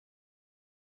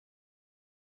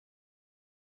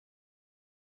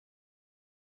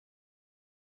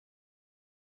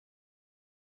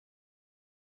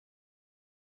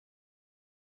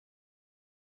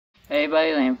Hey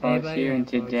buddy, LandFox here, and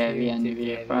today we have a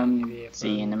video from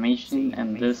Z Animation,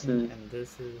 and this is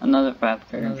another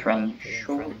Fazbear and Friends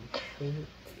short,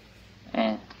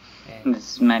 and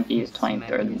this might be his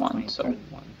 23rd one, so,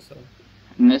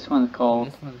 and this one's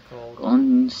called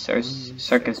Golden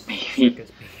Circus Baby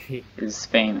is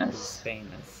Famous.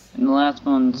 In the last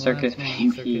one, Circus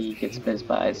Baby gets bit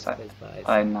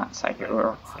by not Psychic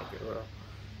Girl,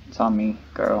 Zombie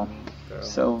Girl,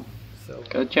 so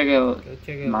go check out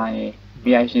my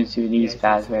reactions to these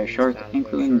Fazbear shorts,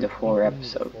 including the 4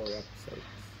 episodes.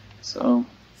 So,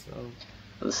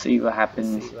 let's see what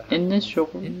happens in this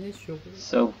short.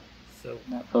 So,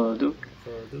 without further ado,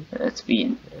 let's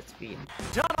begin.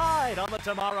 Tonight on The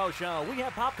Tomorrow Show, we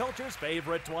have pop culture's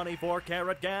favorite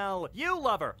 24-karat gal. You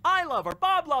love her, I love her,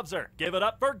 Bob loves her. Give it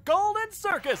up for Golden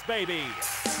Circus Baby.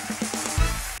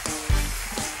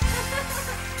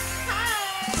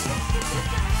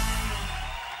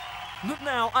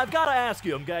 Now, I've got to ask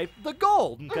you, okay, the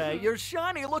gold, okay, your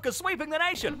shiny look is sweeping the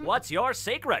nation. What's your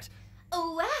secret?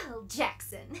 Well,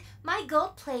 Jackson, my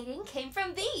gold plating came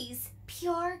from these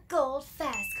pure gold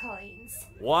fast coins.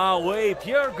 Wowee,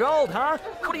 pure gold, huh?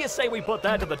 What do you say we put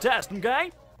that to the test,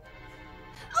 okay?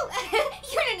 Oh,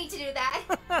 you don't need to do that.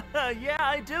 Yeah,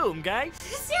 I do, okay?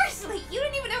 Seriously, you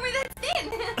don't even know where that's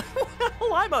been.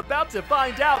 Well, I'm about to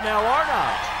find out now, aren't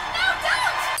I? No, don't!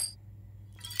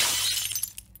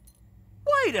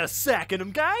 Wait a second,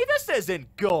 okay? This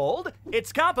isn't gold.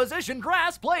 It's composition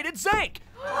brass-plated zinc.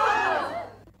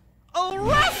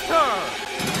 Arrest her!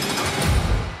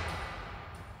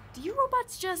 Do you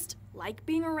robots just like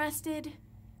being arrested?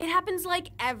 It happens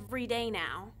like every day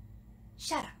now.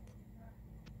 Shut up.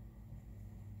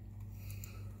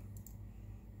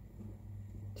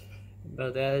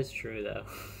 But that is true, though.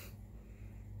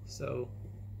 So,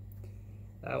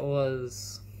 that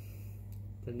was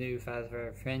the new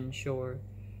Fazbear Friends short.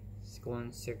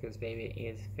 Golden Circus Baby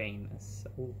is Famous.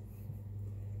 So,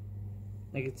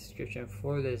 link in the description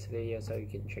for this video so you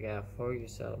can check it out for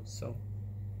yourselves. So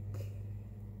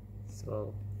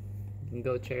you can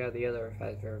go check out the other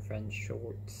Fazbear Friends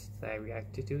shorts that I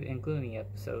reacted to, including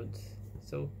episodes.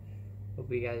 So,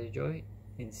 hope you guys enjoy,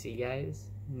 and see you guys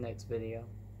in the next video.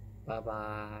 Bye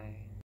bye.